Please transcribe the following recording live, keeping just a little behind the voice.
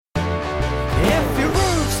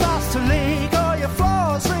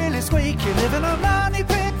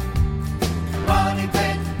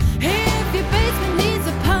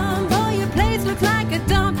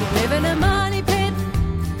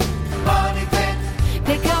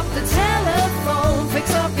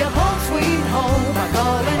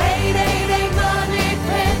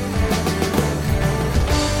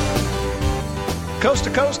Coast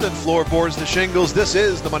to coast and floorboards to shingles, this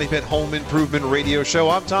is the Money Pit Home Improvement Radio Show.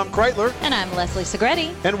 I'm Tom Kraeutler. And I'm Leslie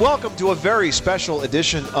Segrete. And welcome to a very special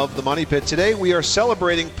edition of the Money Pit. Today we are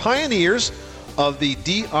celebrating pioneers of the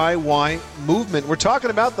DIY movement. We're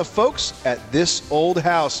talking about the folks at This Old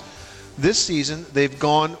House. This season, they've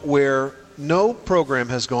gone where no program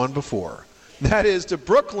has gone before. That is to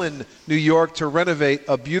Brooklyn, New York, to renovate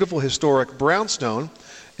a beautiful historic brownstone.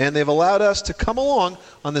 And they've allowed us to come along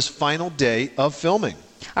on this final day of filming.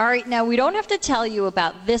 All right, now we don't have to tell you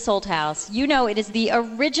about This Old House. You know it is the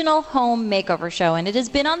original home makeover show, and it has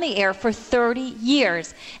been on the air for 30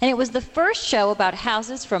 years. And it was the first show about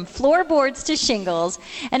houses from floorboards to shingles,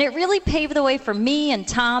 and it really paved the way for me and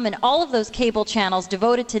Tom and all of those cable channels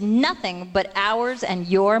devoted to nothing but ours and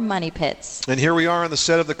your money pits. And here we are on the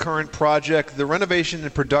set of the current project. The renovation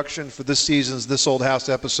and production for this season's This Old House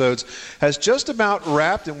episodes has just about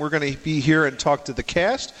wrapped, and we're going to be here and talk to the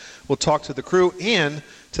cast. We'll talk to the crew and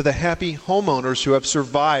to the happy homeowners who have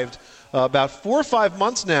survived about 4 or 5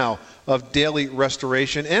 months now of daily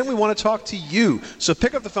restoration. And we want to talk to you. So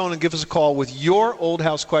pick up the phone and give us a call with your old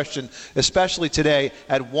house question, especially today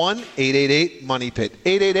at 1-888-MONEY-PIT,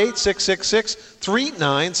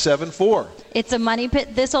 888-666-3974. It's a Money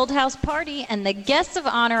Pit This Old House party, and the guests of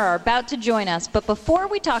honor are about to join us. But before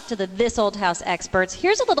we talk to the This Old House experts,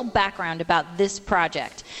 here's a little background about this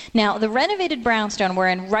project. Now, the renovated brownstone we're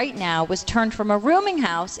in right now was turned from a rooming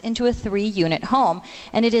house into a 3-unit home,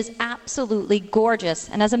 and it is absolutely gorgeous.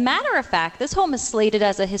 And as a matter of fact, this home is slated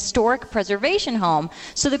as a historic preservation home,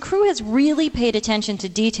 so the crew has really paid attention to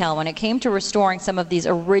detail when it came to restoring some of these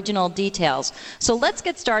original details. So let's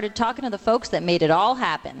get started talking to the folks that made it all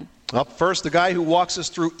happen. Up first, the guy who walks us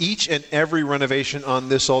through each and every renovation on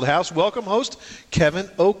This Old House. Welcome, host Kevin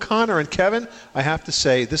O'Connor. And Kevin, I have to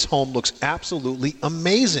say, this home looks absolutely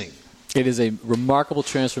amazing. It is a remarkable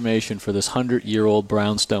transformation for this 100-year-old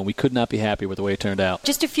brownstone. We could not be happier with the way it turned out.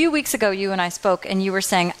 Just a few weeks ago, you and I spoke, and you were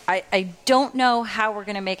saying, I don't know how we're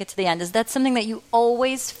going to make it to the end. Is that something that you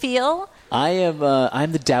always feel? I'm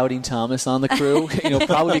the doubting Thomas on the crew,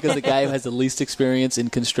 probably because the guy who has the least experience in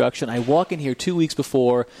construction. I walk in here 2 weeks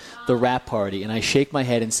before the wrap party, and I shake my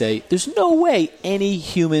head and say, there's no way any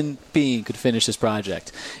human being could finish this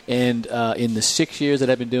project. And in the 6 years that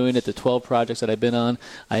I've been doing it, the 12 projects that I've been on,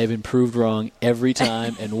 I have been proved wrong every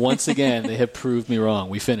time, and once again, they have proved me wrong.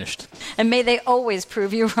 We finished. And may they always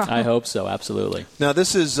prove you wrong. I hope so, absolutely. Now,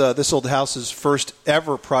 this is This Old House's first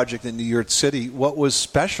ever project in New York City. What was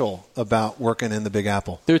special about working in the Big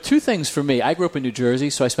Apple? There are two things for me. I grew up in New Jersey,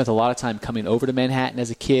 so I spent a lot of time coming over to Manhattan as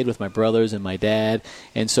a kid with my brothers and my dad,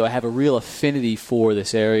 and so I have a real affinity for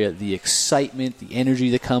this area, the excitement, the energy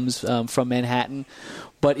that comes from Manhattan.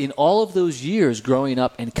 But in all of those years growing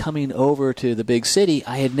up and coming over to the big city,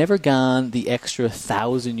 I had never gone the extra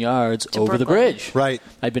 1,000 yards over the bridge. Right.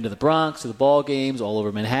 I'd been to the Bronx, to the ball games, all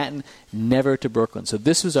over Manhattan, never to Brooklyn. So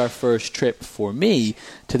this was our first trip for me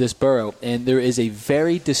to this borough, and there is a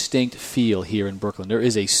very distinct feel here in Brooklyn. There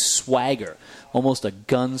is a swagger, almost a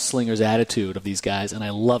gunslinger's attitude of these guys, and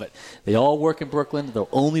I love it. They all work in Brooklyn, they'll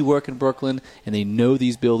only work in Brooklyn, and they know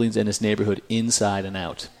these buildings and this neighborhood inside and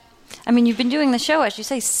out. I mean, you've been doing the show, as you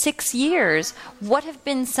say, 6 years. What have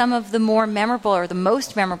been some of the more memorable or the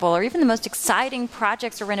most memorable or even the most exciting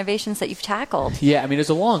projects or renovations that you've tackled? Yeah, I mean, there's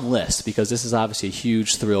a long list because this is obviously a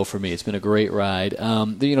huge thrill for me. It's been a great ride.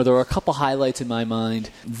 There are a couple highlights in my mind.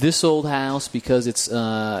 This Old House, because it's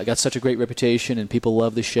got such a great reputation and people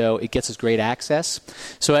love the show, it gets us great access.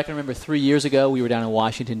 So I can remember 3 years ago, we were down in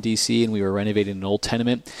Washington, D.C., and we were renovating an old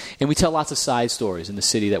tenement. And we tell lots of side stories in the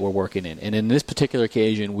city that we're working in. And in this particular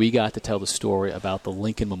occasion, we got to tell the story about the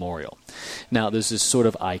Lincoln Memorial. Now, there's this sort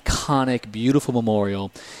of iconic, beautiful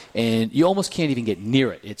memorial, and you almost can't even get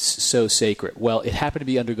near it. It's so sacred. Well, it happened to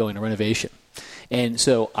be undergoing a renovation. And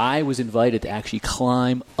so I was invited to actually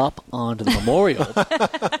climb up onto the memorial,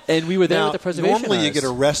 and we were there with the preservation normally artists. you get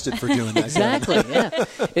arrested for doing that. Exactly, yeah.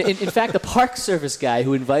 In fact, the Park Service guy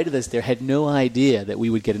who invited us there had no idea that we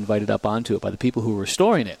would get invited up onto it by the people who were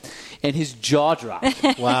restoring it. And his jaw dropped.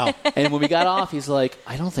 Wow. And when we got off, he's like,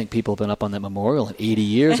 I don't think people have been up on that memorial in 80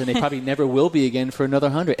 years, and they probably never will be again for another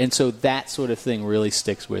 100. And so that sort of thing really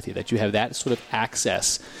sticks with you, that you have that sort of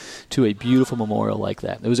access to a beautiful memorial like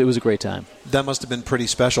that. It was a great time. That must have been pretty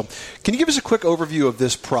special. Can you give us a quick overview of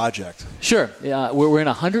this project? Sure. We're in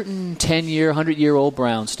a 110-year-old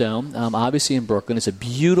brownstone, obviously in Brooklyn. It's a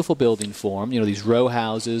beautiful building form, these row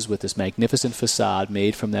houses with this magnificent facade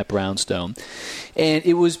made from that brownstone. And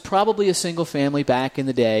it was probably a single family back in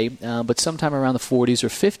the day, but sometime around the 40s or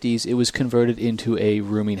 50s, it was converted into a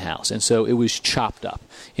rooming house. And so it was chopped up.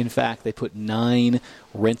 In fact, they put 9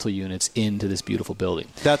 rental units into this beautiful building.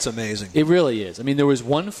 That's amazing. It really is. I mean, there was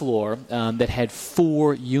one floor that had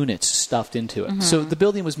 4 units stuffed into it. Mm-hmm. So the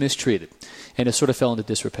building was mistreated, and it sort of fell into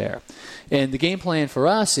disrepair. And the game plan for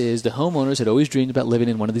us is the homeowners had always dreamed about living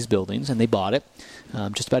in one of these buildings, and they bought it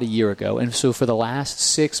just about a year ago. And so for the last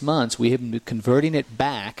 6 months, we have been converting it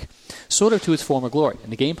back sort of to its former glory.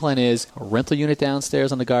 And the game plan is a rental unit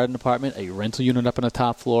downstairs on the garden apartment, a rental unit up on the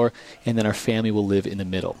top floor, and then our family will live in the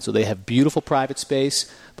middle. So they have beautiful private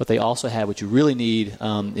space, but they also have what you really need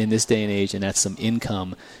in this day and age, and that's some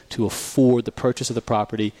income to afford the purchase of the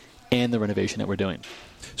property and the renovation that we're doing.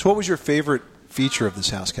 So what was your favorite feature of this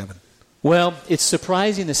house, Kevin? Well, it's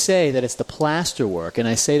surprising to say that it's the plaster work, and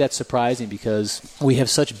I say that's surprising because we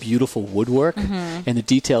have such beautiful woodwork, and the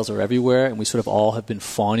details are everywhere, and we sort of all have been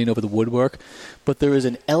fawning over the woodwork. But there is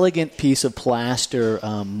an elegant piece of plaster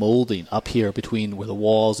molding up here between where the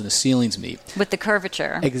walls and the ceilings meet. With the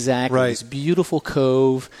curvature. Exactly. Right. This beautiful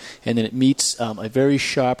cove, and then it meets a very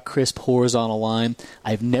sharp, crisp, horizontal line.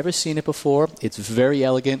 I've never seen it before. It's very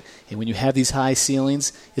elegant, and when you have these high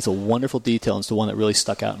ceilings, it's a wonderful detail, and it's the one that really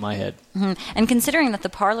stuck out in my head. Mm-hmm. And considering that the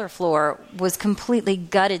parlor floor was completely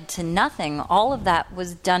gutted to nothing, all of that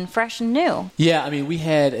was done fresh and new. Yeah, I mean, we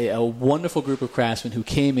had a wonderful group of craftsmen who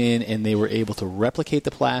came in and they were able to replicate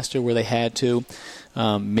the plaster where they had to,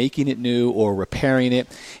 making it new or repairing it.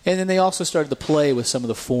 And then they also started to play with some of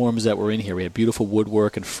the forms that were in here. We had beautiful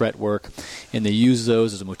woodwork and fretwork, and they used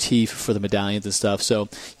those as a motif for the medallions and stuff. So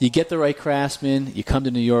you get the right craftsmen, you come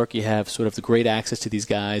to New York, you have sort of the great access to these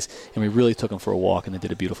guys, and we really took them for a walk, and they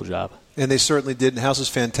did a beautiful job. And they certainly did. And the house is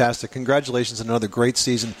fantastic. Congratulations on another great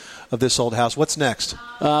season of This Old House. What's next?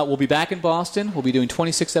 We'll be back in Boston. We'll be doing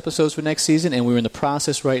 26 episodes for next season, and we're in the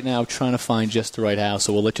process right now of trying to find just the right house.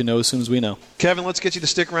 So we'll let you know as soon as we know. Kevin, let's get you to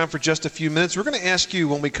stick around for just a few minutes. We're going to ask you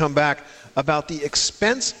when we come back about the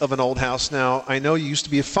expense of an old house. Now, I know you used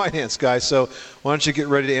to be a finance guy, so why don't you get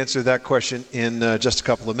ready to answer that question in just a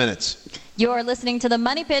couple of minutes. You're listening to the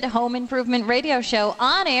Money Pit Home Improvement Radio Show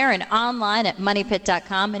on air and online at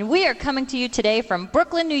moneypit.com, and we are coming to you today from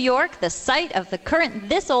Brooklyn, New York, the site of the current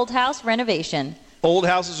This Old House renovation. Old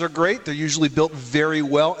houses are great. They're usually built very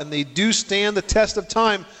well, and they do stand the test of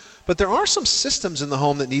time. But there are some systems in the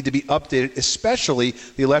home that need to be updated, especially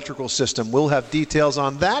the electrical system. We'll have details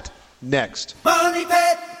on that next. Money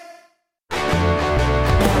Pit!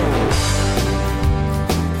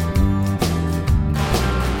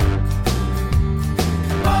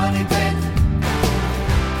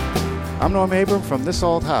 I'm Norm Abram from This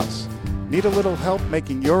Old House. Need a little help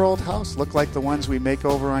making your old house look like the ones we make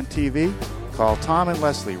over on TV? Call Tom and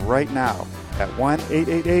Leslie right now at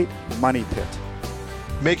 1-888-MONEY-PIT.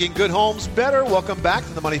 Making good homes better. Welcome back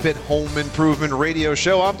to the Money Pit Home Improvement Radio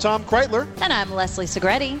Show. I'm Tom Kraeutler. And I'm Leslie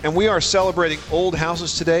Segrete. And we are celebrating old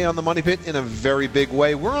houses today on the Money Pit in a very big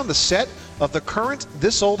way. We're on the set of the current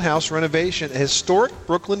This Old House renovation, a historic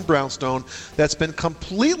Brooklyn brownstone that's been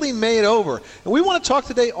completely made over. And we want to talk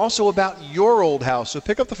today also about your old house. So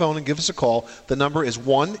pick up the phone and give us a call. The number is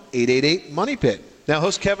 1-888-MONEY-PIT. Now,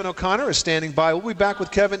 host Kevin O'Connor is standing by. We'll be back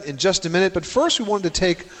with Kevin in just a minute. But first, we wanted to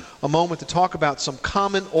take a moment to talk about some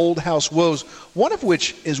common old house woes, one of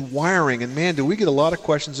which is wiring. And, man, do we get a lot of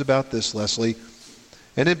questions about this, Leslie.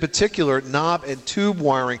 And in particular, knob and tube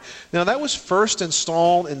wiring. Now, that was first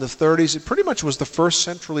installed in the 30s. It pretty much was the first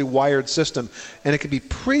centrally wired system, and it can be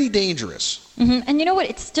pretty dangerous. Mm-hmm. And you know what?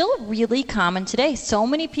 It's still really common today. So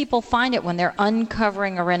many people find it when they're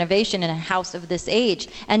uncovering a renovation in a house of this age.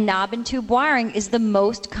 And knob and tube wiring is the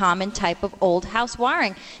most common type of old house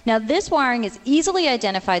wiring. Now, this wiring is easily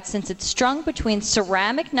identified since it's strung between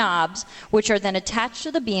ceramic knobs, which are then attached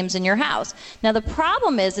to the beams in your house. Now, the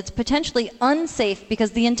problem is it's potentially unsafe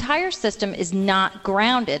because the entire system is not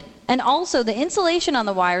grounded. And also, the insulation on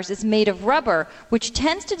the wires is made of rubber, which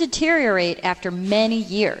tends to deteriorate after many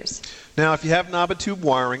years. Now, if you have knob and tube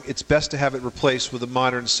wiring, it's best to have it replaced with a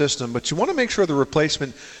modern system, but you want to make sure the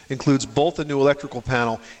replacement includes both a new electrical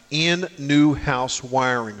panel and new house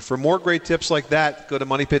wiring. For more great tips like that, go to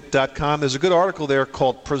moneypit.com. There's a good article there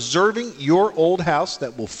called Preserving Your Old House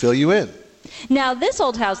that will fill you in. Now, this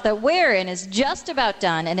old house that we're in is just about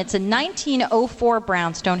done, and it's a 1904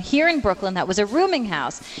 brownstone here in Brooklyn that was a rooming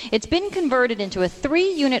house. It's been converted into a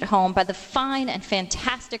 3-unit home by the fine and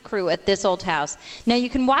fantastic crew at this old house. Now, you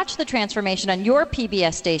can watch the transformation on your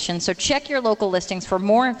PBS station, so check your local listings for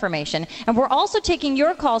more information. And we're also taking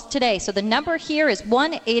your calls today, so the number here is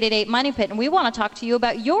 1-888-MONEY-PIT, and we want to talk to you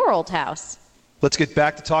about your old house. Let's get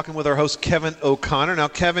back to talking with our host, Kevin O'Connor. Now,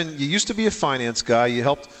 Kevin, you used to be a finance guy. You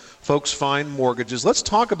helped folks find mortgages. Let's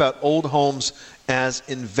talk about old homes as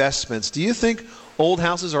investments. Do you think old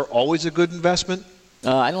houses are always a good investment?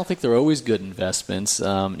 I don't think they're always good investments.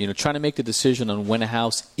 Trying to make the decision on when a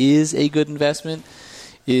house is a good investment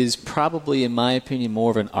is probably, in my opinion, more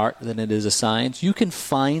of an art than it is a science. You can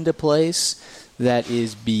find a place that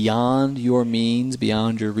is beyond your means,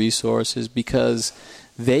 beyond your resources, because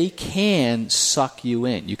they can suck you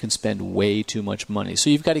in. You can spend way too much money. So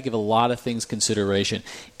you've got to give a lot of things consideration.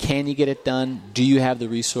 Can you get it done? Do you have the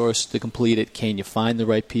resource to complete it? Can you find the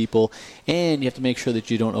right people? And you have to make sure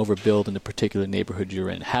that you don't overbuild in the particular neighborhood you're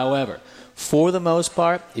in. However, for the most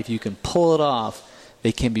part, if you can pull it off,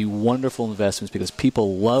 they can be wonderful investments because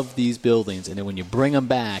people love these buildings. And then when you bring them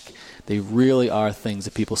back, they really are things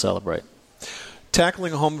that people celebrate.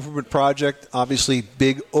 Tackling a home improvement project, obviously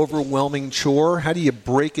big, overwhelming chore. How do you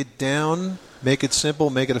break it down, make it simple,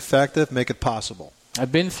 make it effective, make it possible?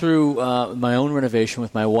 I've been through my own renovation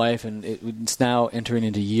with my wife, and it's now entering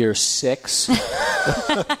into year 6,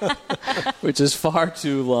 which is far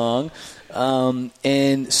too long.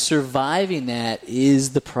 And surviving that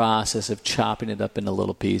is the process of chopping it up into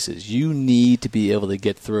little pieces. You need to be able to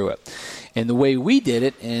get through it. And the way we did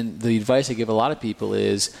it, and the advice I give a lot of people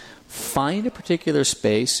is, find a particular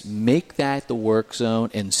space, make that the work zone,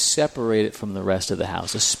 and separate it from the rest of the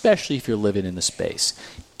house, especially if you're living in the space.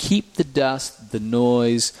 Keep the dust, the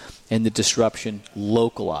noise, and the disruption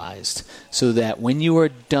localized so that when you are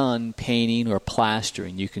done painting or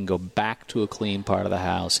plastering, you can go back to a clean part of the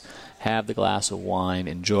house, have the glass of wine,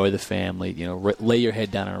 enjoy the family, lay your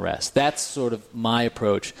head down and rest. That's sort of my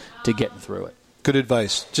approach to getting through it. Good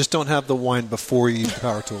advice. Just don't have the wine before you eat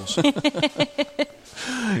power tools.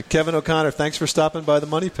 Kevin O'Connor, thanks for stopping by the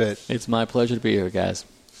Money Pit. It's my pleasure to be here, guys.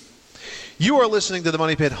 You are listening to the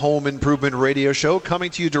Money Pit Home Improvement Radio Show, coming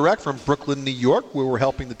to you direct from Brooklyn, New York, where we're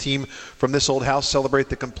helping the team from This Old House celebrate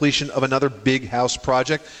the completion of another big house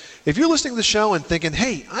project. If you're listening to the show and thinking,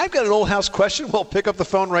 hey, I've got an old house question, well, pick up the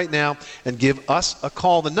phone right now and give us a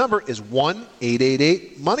call. The number is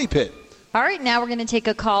 1-888-MONEY-PIT. All right, now we're going to take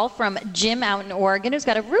a call from Jim out in Oregon who's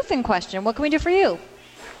got a roofing question. What can we do for you?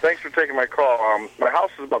 Thanks for taking my call. My house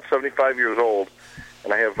is about 75 years old,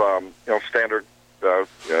 and I have standard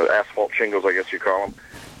asphalt shingles, I guess you call them.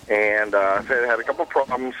 And I've had a couple of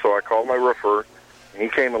problems, so I called my roofer, and he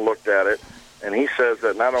came and looked at it. And he says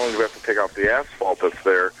that not only do we have to take off the asphalt that's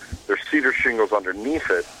there, there's cedar shingles underneath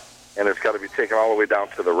it, and it's got to be taken all the way down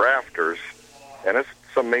to the rafters. And it's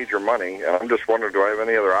some major money, and I'm just wondering, do I have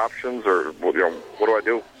any other options, or what do I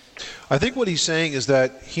do? I think what he's saying is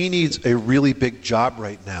that he needs a really big job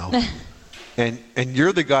right now, and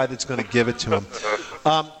you're the guy that's going to give it to him.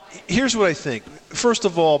 Here's what I think. First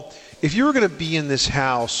of all, if you were going to be in this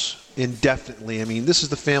house indefinitely, I mean, this is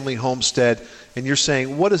the family homestead, and you're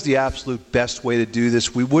saying, what is the absolute best way to do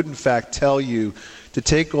this? We would, in fact, tell you to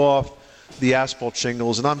take off the asphalt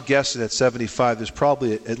shingles, and I'm guessing at 75, there's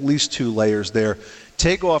probably at least 2 layers there.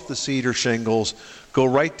 Take off the cedar shingles, go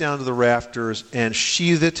right down to the rafters, and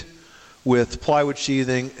sheathe it with plywood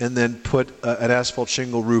sheathing, and then put an asphalt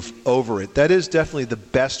shingle roof over it. That is definitely the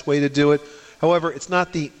best way to do it. However, it's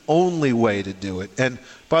not the only way to do it. And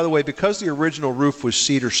by the way, because the original roof was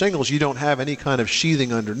cedar shingles, you don't have any kind of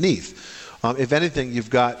sheathing underneath. If anything,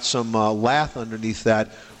 you've got some lath underneath that,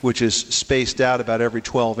 which is spaced out about every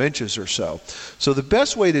 12 inches or so. So the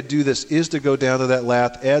best way to do this is to go down to that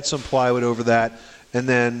lath, add some plywood over that, and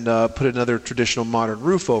then put another traditional modern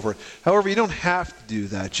roof over it. However, you don't have to do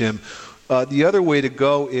that, Jim. The other way to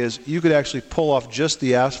go is you could actually pull off just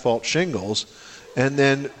the asphalt shingles and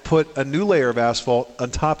then put a new layer of asphalt on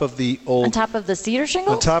top of the old... On top of the cedar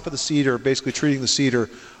shingles? On top of the cedar, basically treating the cedar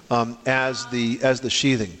as the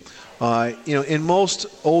sheathing. In most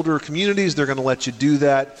older communities, they're going to let you do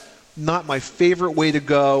that. Not my favorite way to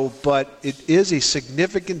go, but it is a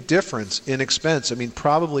significant difference in expense. I mean,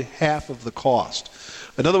 probably half of the cost.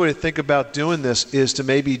 Another way to think about doing this is to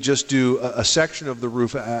maybe just do a section of the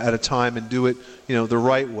roof at a time and do it, the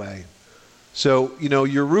right way. So,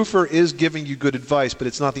 your roofer is giving you good advice, but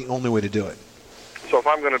it's not the only way to do it. So if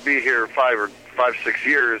I'm going to be here 5, 6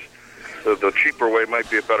 years, the cheaper way might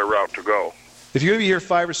be a better route to go. If you're going to be here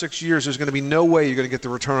 5 or 6 years, there's going to be no way you're going to get the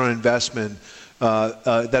return on investment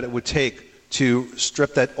that it would take to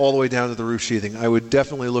strip that all the way down to the roof sheathing. I would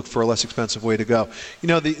definitely look for a less expensive way to go. You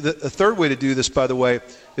know, the third way to do this, by the way,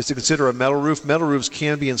 is to consider a metal roof. Metal roofs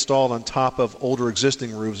can be installed on top of older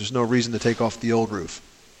existing roofs. There's no reason to take off the old roof.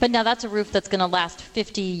 But now that's a roof that's going to last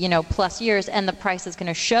 50, plus years, and the price is going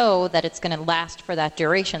to show that it's going to last for that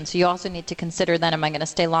duration. So you also need to consider then, am I going to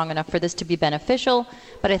stay long enough for this to be beneficial?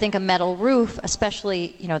 But I think a metal roof,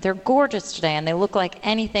 especially, they're gorgeous today, and they look like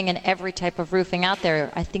anything and every type of roofing out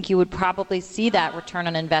there. I think you would probably see that return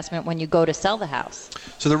on investment when you go to sell the house.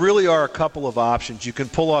 So there really are a couple of options. You can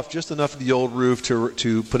pull off just enough of the old roof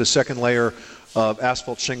to put a second layer of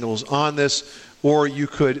asphalt shingles on this, or you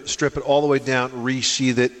could strip it all the way down,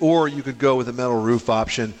 resheath it, or you could go with a metal roof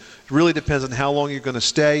option. It really depends on how long you're going to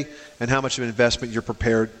stay and how much of an investment you're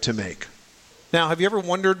prepared to make. Now, have you ever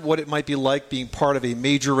wondered what it might be like being part of a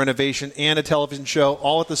major renovation and a television show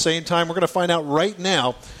all at the same time? We're going to find out right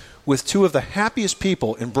now with two of the happiest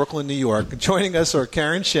people in Brooklyn, New York. Joining us are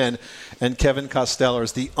Karen Shen and Kevin Costello,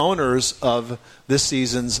 the owners of this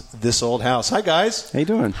season's This Old House. Hi, guys. How you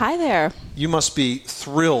doing? Hi there. You must be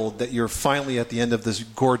thrilled that you're finally at the end of this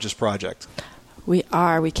gorgeous project. We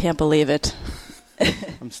are. We can't believe it.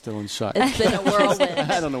 I'm still in shock. It's been a whirlwind.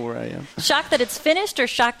 I don't know where I am. Shocked that it's finished, or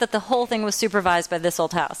shocked that the whole thing was supervised by This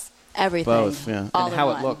Old House? Everything. Both, yeah. All and in how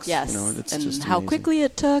one. it looks. Yes. It's and just how amazing. quickly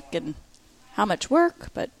it took and how much work,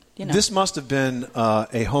 but This must have been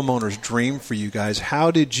a homeowner's dream for you guys.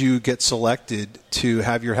 How did you get selected to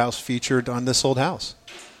have your house featured on This Old House?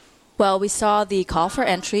 Well, we saw the call for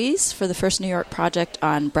entries for the first New York project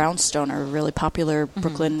on Brownstone, a really popular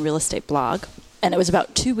Brooklyn real estate blog. And it was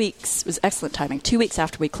about 2 weeks. It was excellent timing. 2 weeks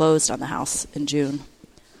after we closed on the house in June.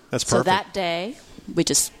 That's perfect. So that day, we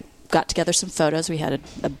just got together some photos. We had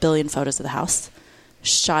a billion photos of the house.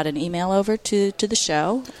 Shot an email over to the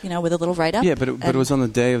show, with a little write-up. Yeah, but it was on the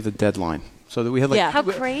day of the deadline. So that we had How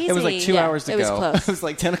crazy. It was like 2 hours to it was go. close. It was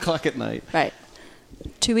like 10 o'clock at night. Right.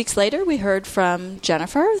 2 weeks later, we heard from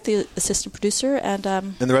Jennifer, the assistant producer, and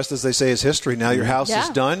the rest, as they say, is history. Now your house is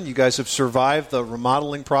done. You guys have survived the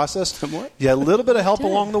remodeling process. Somewhat. You had a little bit of help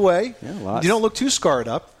along the way. Yeah, lots. You don't look too scarred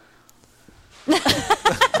up.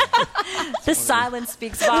 The silence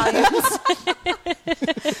speaks volumes.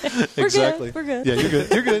 Exactly. We're good. Yeah, you're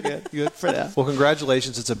good. You're good. You're good for now. Well,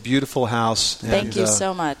 congratulations. It's a beautiful house. Thank you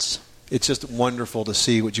so much. It's just wonderful to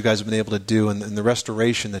see what you guys have been able to do, and the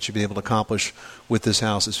restoration that you've been able to accomplish with this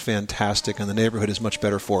house is fantastic, and the neighborhood is much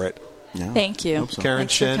better for it. Yeah. Thank you. So. Karen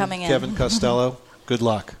Thanks for Shen, coming in. Kevin Costello, good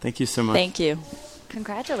luck. Thank you so much. Thank you.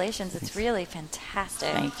 Congratulations. It's really fantastic.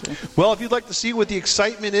 Thank you. Well, if you'd like to see what the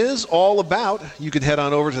excitement is all about, you can head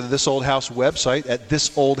on over to the This Old House website at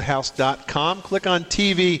thisoldhouse.com. Click on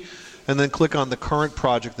TV, and then click on the current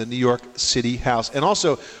project, the New York City House. And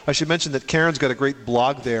also, I should mention that Karen's got a great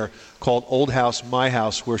blog there called Old House, My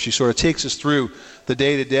House, where she sort of takes us through the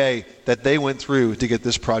day-to-day that they went through to get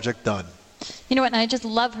this project done. You know what, and I just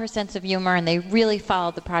love her sense of humor, and they really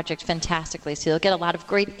followed the project fantastically, so you'll get a lot of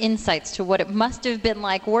great insights to what it must have been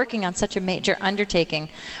like working on such a major undertaking.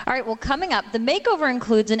 All right, well, coming up, the makeover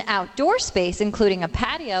includes an outdoor space, including a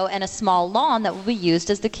patio and a small lawn that will be used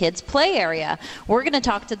as the kids' play area. We're going to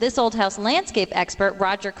talk to This Old House landscape expert,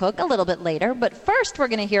 Roger Cook, a little bit later, but first we're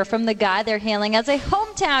going to hear from the guy they're hailing as a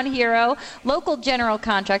hometown hero, local general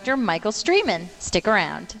contractor Michael Streeman. Stick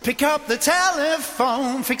around. Pick up the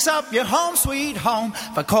telephone, fix up your home sweet home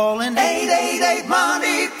by calling 888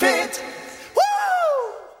 Money Pit. Woo!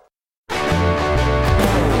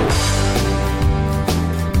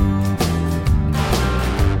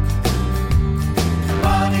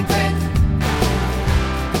 Money Pit.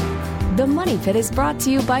 The Money Pit is brought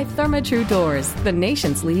to you by Therma-Tru Doors, the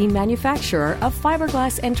nation's leading manufacturer of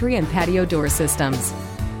fiberglass entry and patio door systems.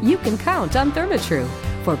 You can count on Therma-Tru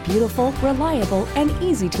for beautiful, reliable, and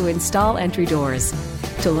easy-to-install entry doors.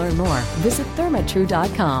 To learn more, visit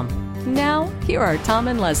thermatru.com. Now, here are Tom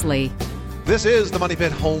and Leslie. This is the Money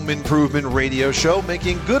Pit Home Improvement Radio Show,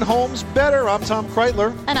 making good homes better. I'm Tom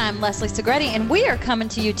Kraeutler. And I'm Leslie Segrete, and we are coming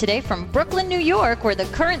to you today from Brooklyn, New York, where the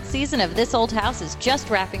current season of This Old House is just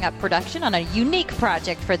wrapping up production on a unique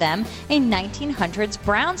project for them, a 1900s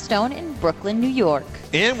brownstone in Brooklyn, New York.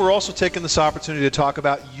 And we're also taking this opportunity to talk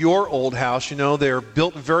about your old house. You know, they're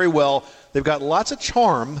built very well. They've got lots of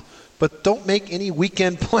charm, but don't make any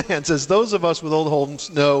weekend plans, as those of us with old homes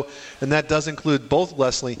know, and that does include both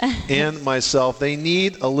Leslie and myself. They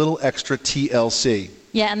need a little extra TLC.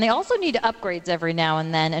 Yeah, and they also need upgrades every now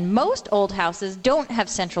and then, and most old houses don't have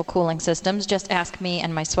central cooling systems. Just ask me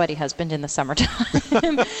and my sweaty husband in the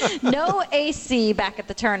summertime. No AC back at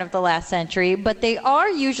the turn of the last century, but they are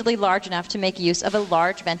usually large enough to make use of a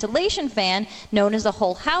large ventilation fan known as a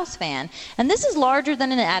whole house fan. And this is larger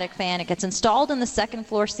than an attic fan. It gets installed in the second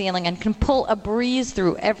floor ceiling and can pull a breeze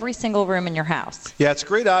through every single room in your house. Yeah, it's a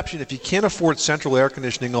great option. If you can't afford central air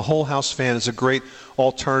conditioning, a whole house fan is a great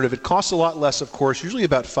alternative. It costs a lot less, of course, usually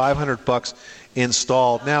about $500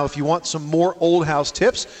 installed. Now, if you want some more old house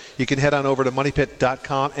tips, you can head on over to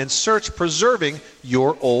moneypit.com and search Preserving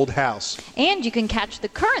Your Old House. And you can catch the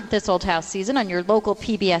current This Old House season on your local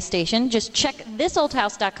PBS station. Just check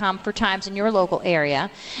thisoldhouse.com for times in your local area.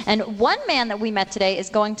 And one man that we met today is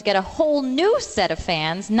going to get a whole new set of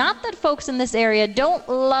fans. Not that folks in this area don't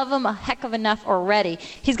love him a heck of enough already.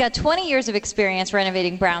 He's got 20 years of experience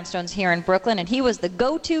renovating brownstones here in Brooklyn, and he was the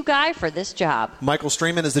go-to guy for this job. Michael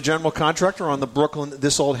Streeman is the general contractor on the Brooklyn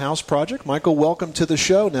This Old House project. Michael, welcome to the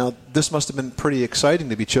show. Now, this must have been pretty exciting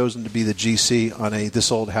to be chosen to be the GC on a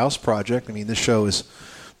This Old House project. I mean, this show is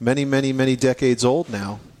many, many, many decades old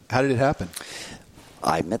now. How did it happen?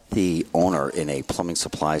 I met the owner in a plumbing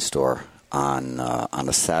supply store on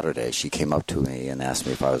a Saturday. She came up to me and asked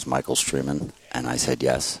me if I was Michael Streeman, and I said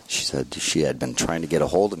yes. She said she had been trying to get a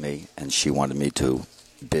hold of me, and she wanted me to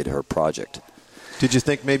bid her project. Did you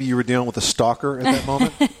think maybe you were dealing with a stalker at that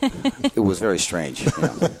moment? It was very strange.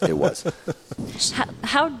 It was.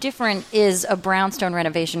 How different is a brownstone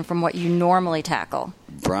renovation from what you normally tackle?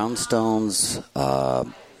 Brownstones,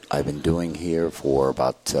 I've been doing here for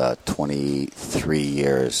about 23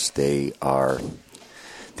 years. They're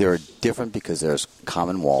different because there's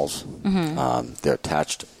common walls. Mm-hmm. They're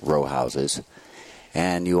attached row houses.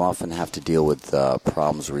 And you often have to deal with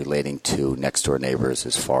problems relating to next-door neighbors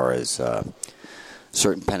as far as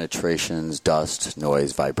certain penetrations, dust,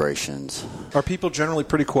 noise, vibrations. Are people generally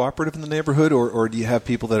pretty cooperative in the neighborhood, or do you have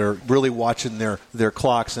people that are really watching their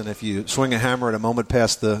clocks, and if you swing a hammer at a moment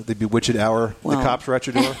past the bewitched hour, the cops are at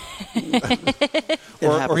your door?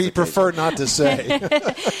 or he'd prefer not to say.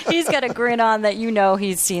 He's got a grin on that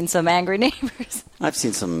he's seen some angry neighbors. I've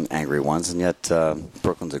seen some angry ones, and yet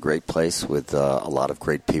Brooklyn's a great place with a lot of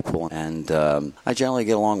great people, and I generally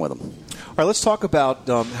get along with them. All right, let's talk about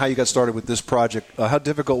how you got started with this project. How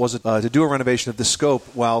difficult was it to do a renovation of this scope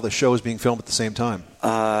while the show was being filmed at the same time?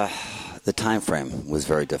 The time frame was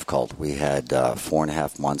very difficult. We had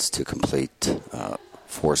 4.5 months to complete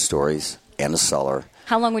 4 stories and a cellar.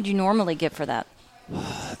 How long would you normally give for that?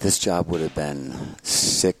 This job would have been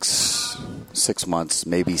 6 months,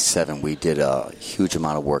 maybe 7. We did a huge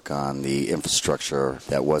amount of work on the infrastructure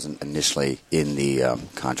that wasn't initially in the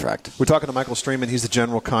contract. We're talking to Michael Streeman. He's the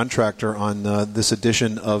general contractor on this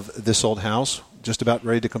edition of This Old House, just about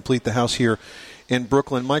ready to complete the house here in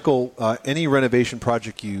Brooklyn. Michael, any renovation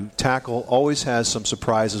project you tackle always has some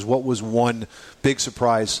surprises. What was one big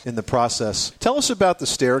surprise in the process? Tell us about the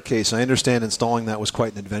staircase. I understand installing that was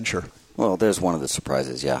quite an adventure. Well, there's one of the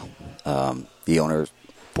surprises, yeah. The owner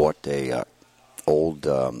bought a old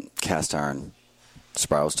cast iron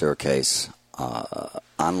spiral staircase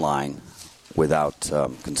online without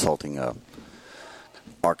consulting a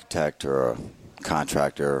architect or a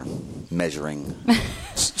contractor, measuring.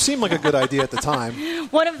 Seemed like a good idea at the time.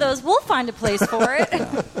 One of those, we'll find a place for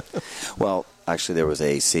it. Well, actually, there was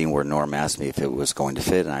a scene where Norm asked me if it was going to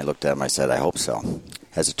fit, and I looked at him and I said, I hope so.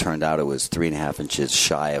 As it turned out, it was 3.5 inches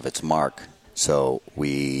shy of its mark, so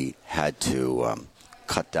we had to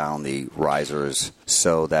cut down the risers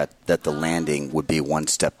so that the landing would be one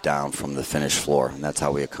step down from the finished floor, and that's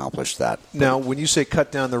how we accomplished that. Now, when you say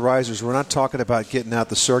cut down the risers, we're not talking about getting out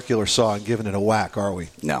the circular saw and giving it a whack, are we?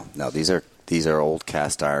 No, these are old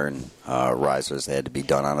cast iron risers. They had to be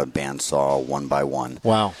done on a bandsaw, one by one.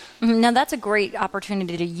 Wow. Now, that's a great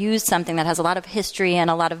opportunity to use something that has a lot of history and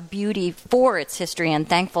a lot of beauty for its history, and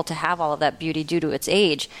thankful to have all of that beauty due to its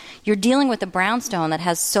age. You're dealing with a brownstone that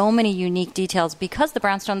has so many unique details because the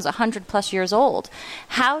brownstone is 100-plus years old.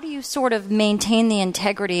 How do you sort of maintain the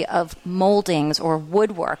integrity of moldings or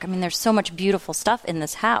woodwork? I mean, there's so much beautiful stuff in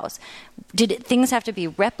this house. Did things have to be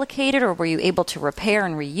replicated, or were you able to repair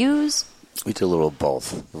and reuse? We did a little of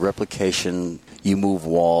both. Replication, you move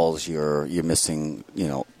walls, you're missing,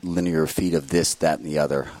 linear feet of this, that, and the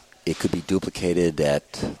other. It could be duplicated.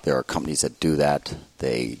 There are companies that do that.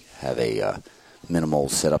 They have a minimal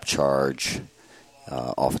setup charge.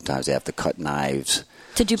 Oftentimes they have to cut knives.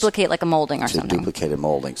 To duplicate like a molding or something. To duplicate a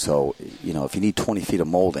molding. So, if you need 20 feet of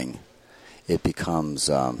molding, it becomes,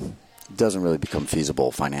 doesn't really become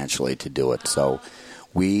feasible financially to do it. So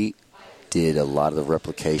we did a lot of the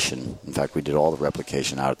replication. In fact, we did all the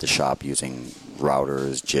replication out at the shop using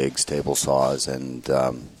routers, jigs, table saws, and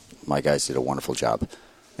my guys did a wonderful job.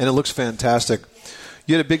 And it looks fantastic.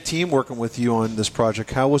 You had a big team working with you on this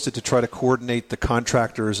project. How was it to try to coordinate the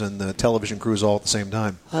contractors and the television crews all at the same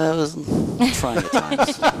time? It was trying at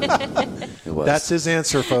times. It was. That's his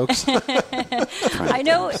answer, folks. I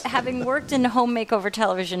know, having worked in home makeover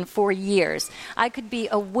television for years, I could be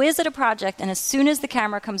a whiz at a project, and as soon as the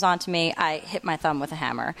camera comes on to me, I hit my thumb with a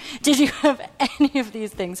hammer. Did you have any of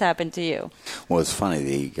these things happen to you? Well, it's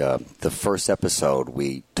funny. The first episode,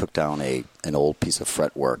 we took down an old piece of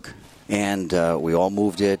fretwork. And we all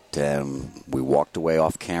moved it, and we walked away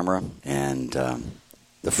off camera, and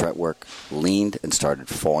the fretwork leaned and started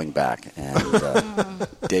falling back. And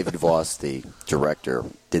David Voss, the director,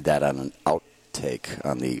 did that on an outtake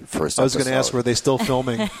on the first episode. I was going to ask, were they still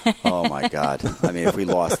filming? Oh, my God. I mean, if we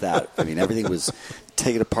lost that, everything was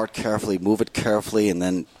take it apart carefully, move it carefully, and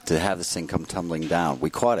then to have this thing come tumbling down. We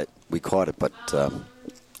caught it, but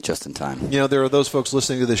just in time. You know, there are those folks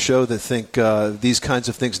listening to this show that think these kinds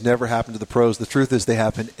of things never happen to the pros. The truth is they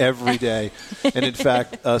happen every day. And in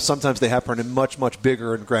fact, sometimes they happen in a much, much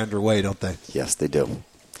bigger and grander way, don't they? Yes, they do.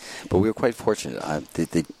 But we were quite fortunate.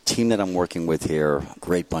 The team that I'm working with here,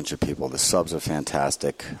 great bunch of people. The subs are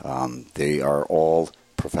fantastic. They are all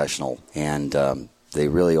professional. And they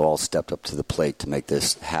really all stepped up to the plate to make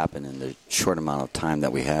this happen in the short amount of time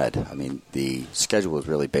that we had. I mean, the schedule was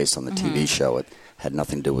really based on the TV show. It had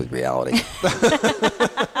nothing to do with reality.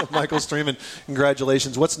 Michael Streeman,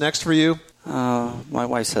 congratulations. What's next for you? My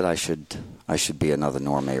wife said I should be another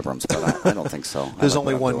Norm Abrams, but I don't think so. There's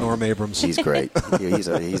only one Norm Abrams. He's great. He's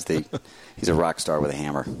a rock star with a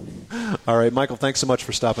hammer. All right, Michael, thanks so much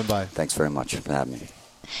for stopping by. Thanks very much for having me.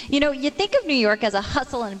 You know, you think of New York as a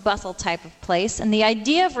hustle and bustle type of place, and the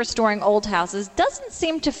idea of restoring old houses doesn't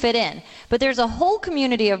seem to fit in. But there's a whole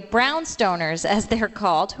community of brownstoners, as they're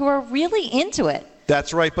called, who are really into it.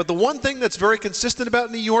 That's right. But the one thing that's very consistent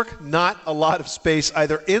about New York, not a lot of space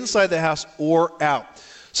either inside the house or out.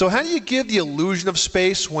 So how do you give the illusion of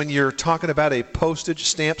space when you're talking about a postage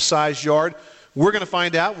stamp size yard? We're going to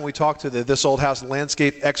find out when we talk to the This Old House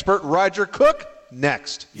landscape expert, Roger Cook,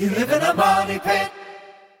 next. You live in a money pit.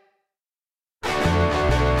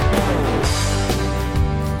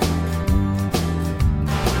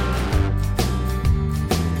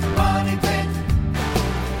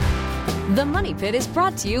 The Money Pit is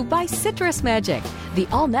brought to you by Citrus Magic, the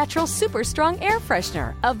all-natural super strong air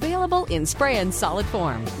freshener, available in spray and solid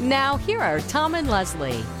form. Now, here are Tom and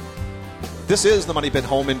Leslie. This is the Money Pit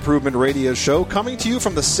Home Improvement Radio Show, coming to you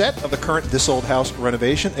from the set of the current This Old House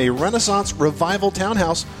renovation, a Renaissance revival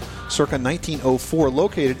townhouse circa 1904,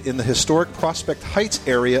 located in the historic Prospect Heights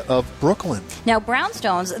area of Brooklyn. Now,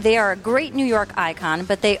 brownstones, they are a great New York icon,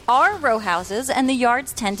 but they are row houses, and the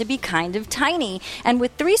yards tend to be kind of tiny. And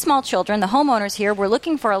with 3 small children, the homeowners here were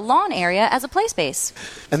looking for a lawn area as a play space.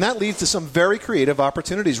 And that leads to some very creative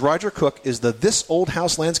opportunities. Roger Cook is the This Old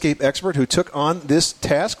House landscape expert who took on this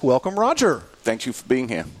task. Welcome, Roger. Thank you for being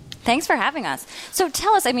here. Thanks for having us. So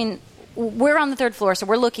tell us, we're on the 3rd floor, so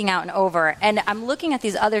we're looking out and over, and I'm looking at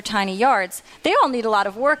these other tiny yards. They all need a lot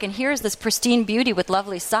of work, and here's this pristine beauty with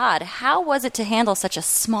lovely sod. How was it to handle such a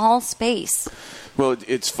small space? Well,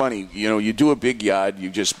 it's funny. You do a big yard, you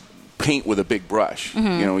just paint with a big brush.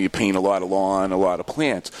 Mm-hmm. You paint a lot of lawn, a lot of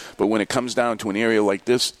plants. But when it comes down to an area like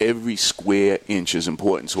this, every square inch is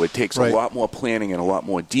important. So it takes a lot more planning and a lot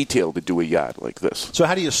more detail to do a yard like this. So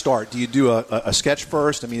how do you start? Do you do a sketch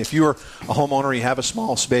first? If you're a homeowner, you have a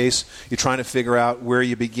small space, you're trying to figure out where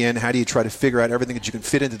you begin. How do you try to figure out everything that you can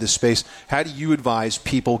fit into this space? How do you advise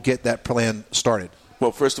people get that plan started?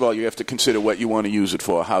 Well, first of all, you have to consider what you want to use it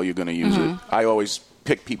for, how you're going to use it. I always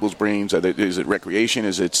pick people's brains. Is it recreation?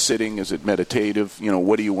 Is it sitting? Is it meditative?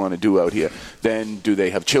 What do you want to do out here? Then, do they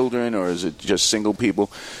have children, or is it just single people?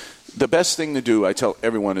 The best thing to do, I tell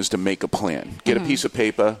everyone, is to make a plan. Get a piece of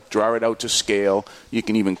paper, draw it out to scale. You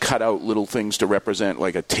can even cut out little things to represent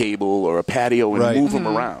like a table or a patio and move them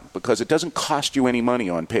around, because it doesn't cost you any money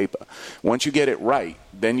on paper. Once you get it right,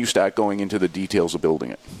 then you start going into the details of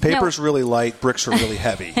building it. Paper's really light, bricks are really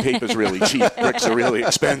heavy. Paper's really cheap, bricks are really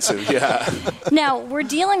expensive, yeah. Now, we're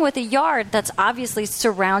dealing with a yard that's obviously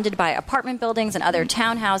surrounded by apartment buildings and other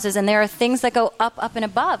townhouses, and there are things that go up and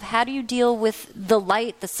above. How do you deal with the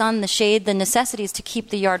light, the sun, the shade, the necessities to keep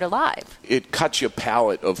the yard alive? It cuts your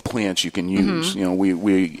palette of plants you can use.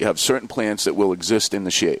 We have certain plants that will exist in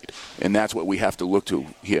the shade, and that's what we have to look to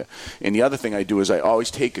here. And the other thing I do is I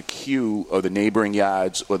always take a cue of the neighboring yards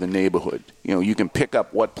backyards or the neighborhood. You can pick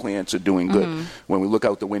up what plants are doing good. When we look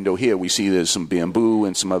out the window here, we see there's some bamboo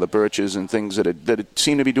and some other birches and things that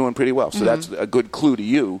seem to be doing pretty well. So that's a good clue to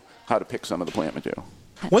you how to pick some of the plant material.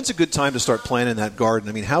 When's a good time to start planting that garden?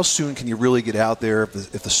 I mean, how soon can you really get out there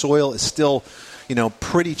if the soil is still,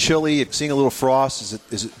 pretty chilly, seeing a little frost?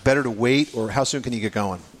 Is it better to wait, or how soon can you get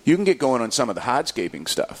going? You can get going on some of the hardscaping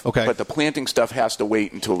stuff. Okay. But the planting stuff has to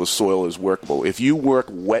wait until the soil is workable. If you work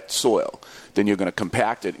wet soil, then you're going to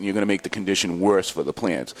compact it and you're going to make the condition worse for the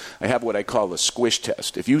plants. I have what I call the squish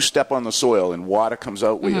test. If you step on the soil and water comes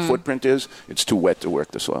out where your footprint is, it's too wet to work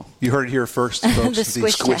the soil. You heard it here first, folks. The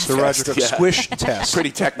squish test. The Roger Cook squish test.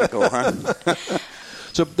 Pretty technical, huh?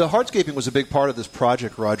 So the hardscaping was a big part of this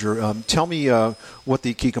project, Roger. Tell me what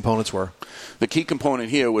the key components were. The key component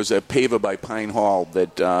here was a paver by Pine Hall,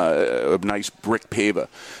 a nice brick paver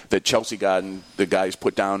that Chelsea Garden, the guys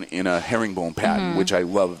put down in a herringbone pattern, which I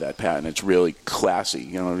love that pattern. It's really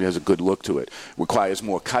classy. It has a good look to it. Requires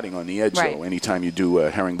more cutting on the edge, though. Anytime you do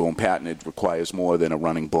a herringbone pattern, it requires more than a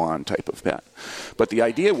running blonde type of pattern. But the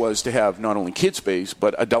idea was to have not only kid space,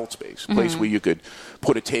 but adult space, a place where you could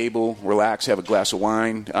put a table, relax, have a glass of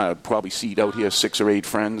wine, probably seat out here 6 or 8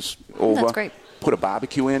 friends over. That's great. Put a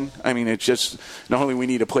barbecue in. I mean, it's just not only we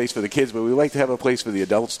need a place for the kids, but we like to have a place for the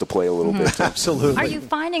adults to play a little bit. Absolutely. Are you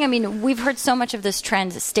finding, we've heard so much of this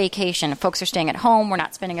trend, staycation. Folks are staying at home. We're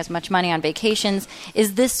not spending as much money on vacations.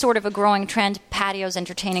 Is this sort of a growing trend, patios,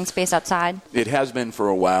 entertaining space outside? It has been for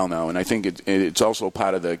a while now, and I think it's also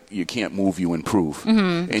part of the you can't move, you improve.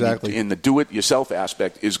 Exactly. And the do-it-yourself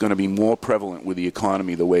aspect is going to be more prevalent with the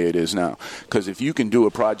economy the way it is now. Because if you can do a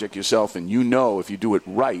project yourself and if you do it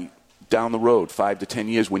right, down the road, 5 to 10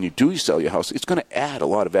 years, when you do sell your house, it's going to add a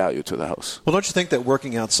lot of value to the house. Well, don't you think that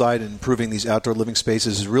working outside and improving these outdoor living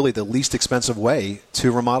spaces is really the least expensive way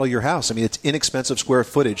to remodel your house? I mean, it's inexpensive square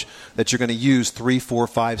footage that you're going to use 3, 4,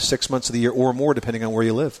 5, 6 months of the year or more, depending on where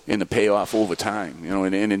you live. And the payoff over time.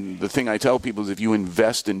 And the thing I tell people is if you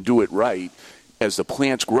invest and do it right, as the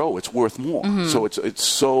plants grow, it's worth more. So it's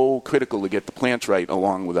so critical to get the plants right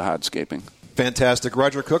along with the hardscaping. Fantastic.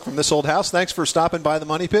 Roger Cook from This Old House, thanks for stopping by the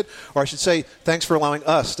Money Pit. Or I should say, thanks for allowing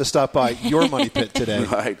us to stop by your Money Pit today.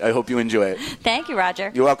 Right. I hope you enjoy it. Thank you,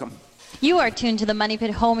 Roger. You're welcome. You are tuned to the Money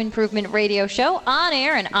Pit Home Improvement Radio Show on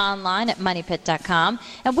air and online at moneypit.com.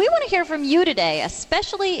 And we want to hear from you today,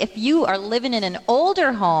 especially if you are living in an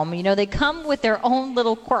older home. They come with their own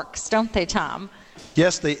little quirks, don't they, Tom?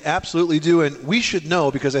 Yes, they absolutely do, and we should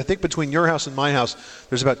know because I think between your house and my house,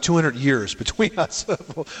 there's about 200 years between us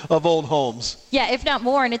of old homes. Yeah, if not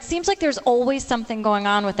more, and it seems like there's always something going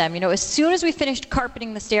on with them. As soon as we finished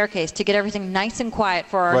carpeting the staircase to get everything nice and quiet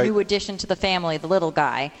for our new addition to the family, the little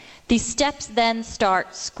guy, these steps then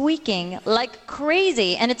start squeaking like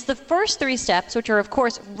crazy, and it's the first 3 steps, which are, of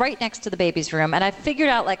course, right next to the baby's room, and I figured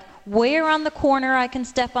out, where on the corner I can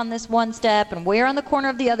step on this one step and where on the corner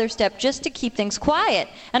of the other step just to keep things quiet.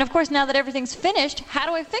 And, of course, now that everything's finished, how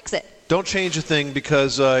do I fix it? Don't change a thing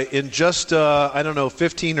because in just,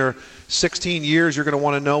 15 or 16 years, you're going to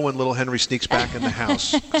want to know when little Henry sneaks back in the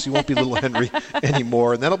house because he won't be little Henry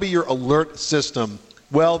anymore. And that'll be your alert system.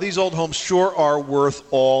 Well, these old homes sure are worth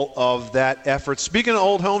all of that effort. Speaking of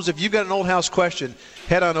old homes, if you've got an old house question,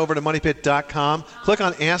 head on over to moneypit.com, click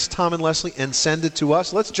on Ask Tom and Leslie, and send it to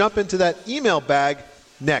us. Let's jump into that email bag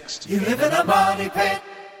next. You live in a money pit.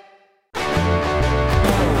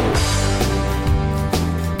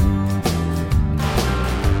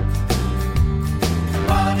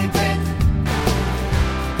 Money pit.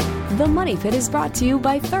 The Money Pit is brought to you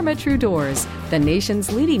by Therma-Tru Doors, the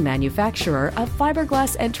nation's leading manufacturer of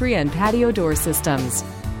fiberglass entry and patio door systems.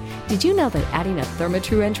 Did you know that adding a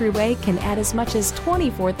Therma-Tru entryway can add as much as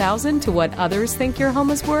 $24,000 to what others think your home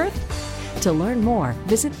is worth? To learn more,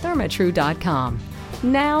 visit thermatru.com.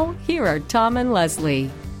 Now, here are Tom and Leslie.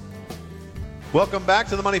 Welcome back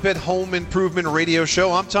to the Money Pit Home Improvement Radio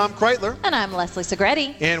Show. I'm Tom Kraeutler. And I'm Leslie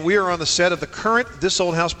Segrete. And we are on the set of the current This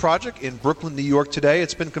Old House project in Brooklyn, New York today.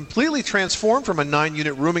 It's been completely transformed from a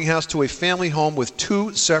 9-unit rooming house to a family home with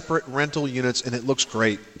 2 separate rental units, and it looks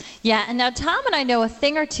great. Yeah, and now Tom and I know a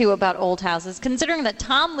thing or two about old houses, considering that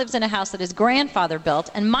Tom lives in a house that his grandfather built,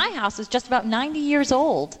 and my house is just about 90 years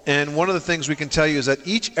old. And one of the things we can tell you is that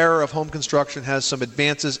each era of home construction has some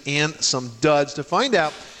advances and some duds. To find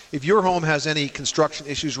out if your home has any construction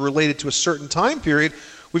issues related to a certain time period,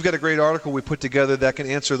 we've got a great article we put together that can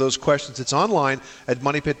answer those questions. It's online at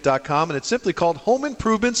moneypit.com, and it's simply called Home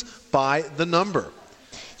Improvements by the Number.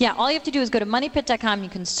 Yeah, all you have to do is go to moneypit.com. You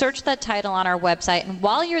can search that title on our website. And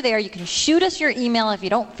while you're there, you can shoot us your email if you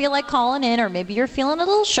don't feel like calling in or maybe you're feeling a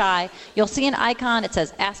little shy. You'll see an icon. It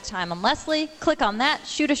says Ask Tom and Leslie. Click on that.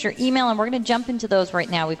 Shoot us your email, and we're going to jump into those right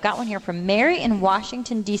now. We've got one here from Mary in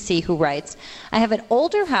Washington, D.C., who writes, I have an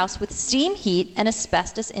older house with steam heat and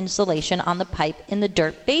asbestos insulation on the pipe in the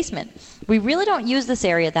dirt basement. We really don't use this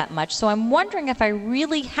area that much, so I'm wondering if I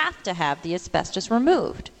really have to have the asbestos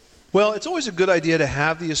removed. Well, it's always a good idea to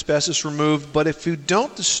have the asbestos removed, but if you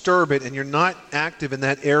don't disturb it and you're not active in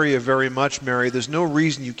that area very much, Mary, there's no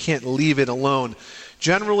reason you can't leave it alone.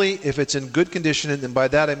 Generally, if it's in good condition, and by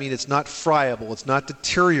that I mean it's not friable, it's not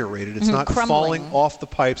deteriorated, it's not falling off the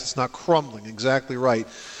pipes, it's not crumbling, exactly right,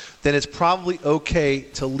 then it's probably okay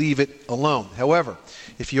to leave it alone. However,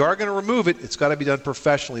 if you are going to remove it, it's got to be done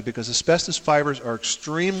professionally because asbestos fibers are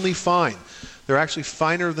extremely fine. They're actually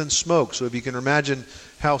finer than smoke. So if you can imagine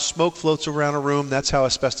how smoke floats around a room, that's how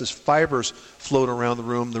asbestos fibers float around the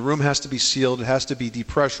room. The room has to be sealed. It has to be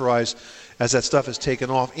depressurized as that stuff is taken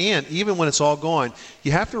off. And even when it's all gone,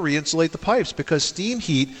 you have to re-insulate the pipes because steam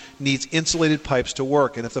heat needs insulated pipes to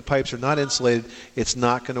work. And if the pipes are not insulated, it's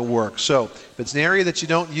not going to work. So if it's an area that you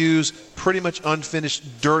don't use, pretty much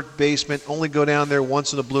unfinished dirt basement, only go down there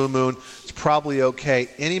once in a blue moon, it's probably okay.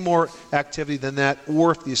 Any more activity than that,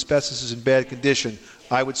 or if the asbestos is in bad condition,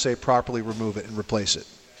 I would say properly remove it and replace it.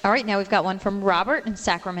 All right, now we've got one from Robert in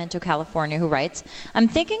Sacramento, California, who writes, I'm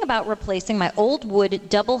thinking about replacing my old wood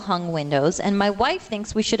double-hung windows, and my wife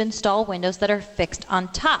thinks we should install windows that are fixed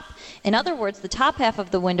on top. In other words, the top half of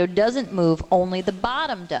the window doesn't move, only the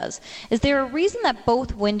bottom does. Is there a reason that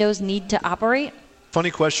both windows need to operate? Funny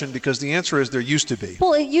question, because the answer is there used to be.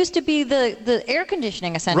 Well, it used to be the air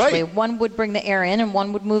conditioning, essentially. Right. One would bring the air in and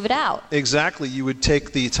one would move it out. Exactly. You would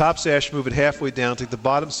take the top sash, move it halfway down, take the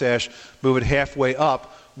bottom sash, move it halfway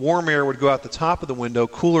up. Warm air would go out the top of the window,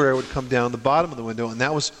 cooler air would come down the bottom of the window, and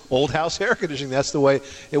that was old house air conditioning. That's the way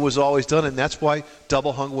it was always done, and that's why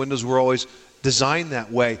double-hung windows were always designed that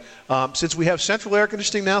way. Since we have central air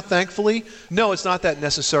conditioning now, thankfully, no, it's not that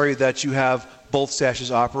necessary that you have both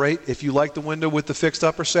sashes operate. If you like the window with the fixed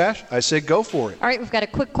upper sash, I say go for it. All right, we've got a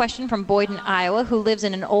quick question from Boyd in Iowa, who lives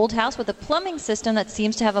in an old house with a plumbing system that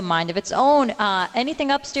seems to have a mind of its own. Anything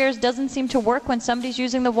upstairs doesn't seem to work when somebody's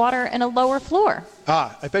using the water in a lower floor.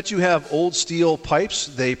 I bet you have old steel pipes.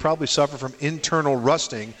 They probably suffer from internal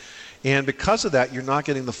rusting. And because of that, you're not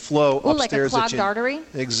getting the flow upstairs. Like a clogged artery?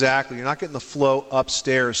 Exactly. You're not getting the flow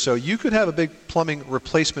upstairs. So you could have a big plumbing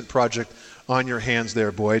replacement project on your hands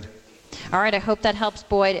there, Boyd. All right, I hope that helps,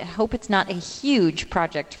 Boyd. I hope it's not a huge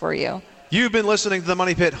project for you. You've been listening to the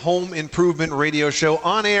Money Pit Home Improvement Radio Show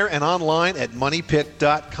on air and online at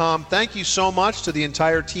MoneyPit.com. Thank you so much to the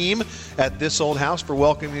entire team at This Old House for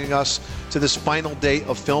welcoming us to this final day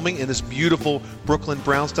of filming in this beautiful Brooklyn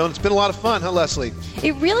brownstone. It's been a lot of fun, huh, Leslie?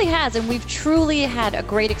 It really has, and we've truly had a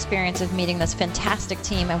great experience of meeting this fantastic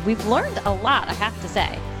team, and we've learned a lot, I have to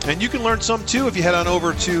say. And you can learn some, too, if you head on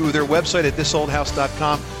over to their website at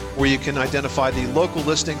thisoldhouse.com, where you can identify the local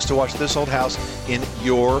listings to watch This Old House in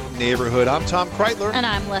your neighborhood. I'm Tom Kraeutler. And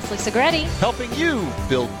I'm Leslie Segrete. Helping you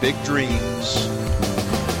build big dreams.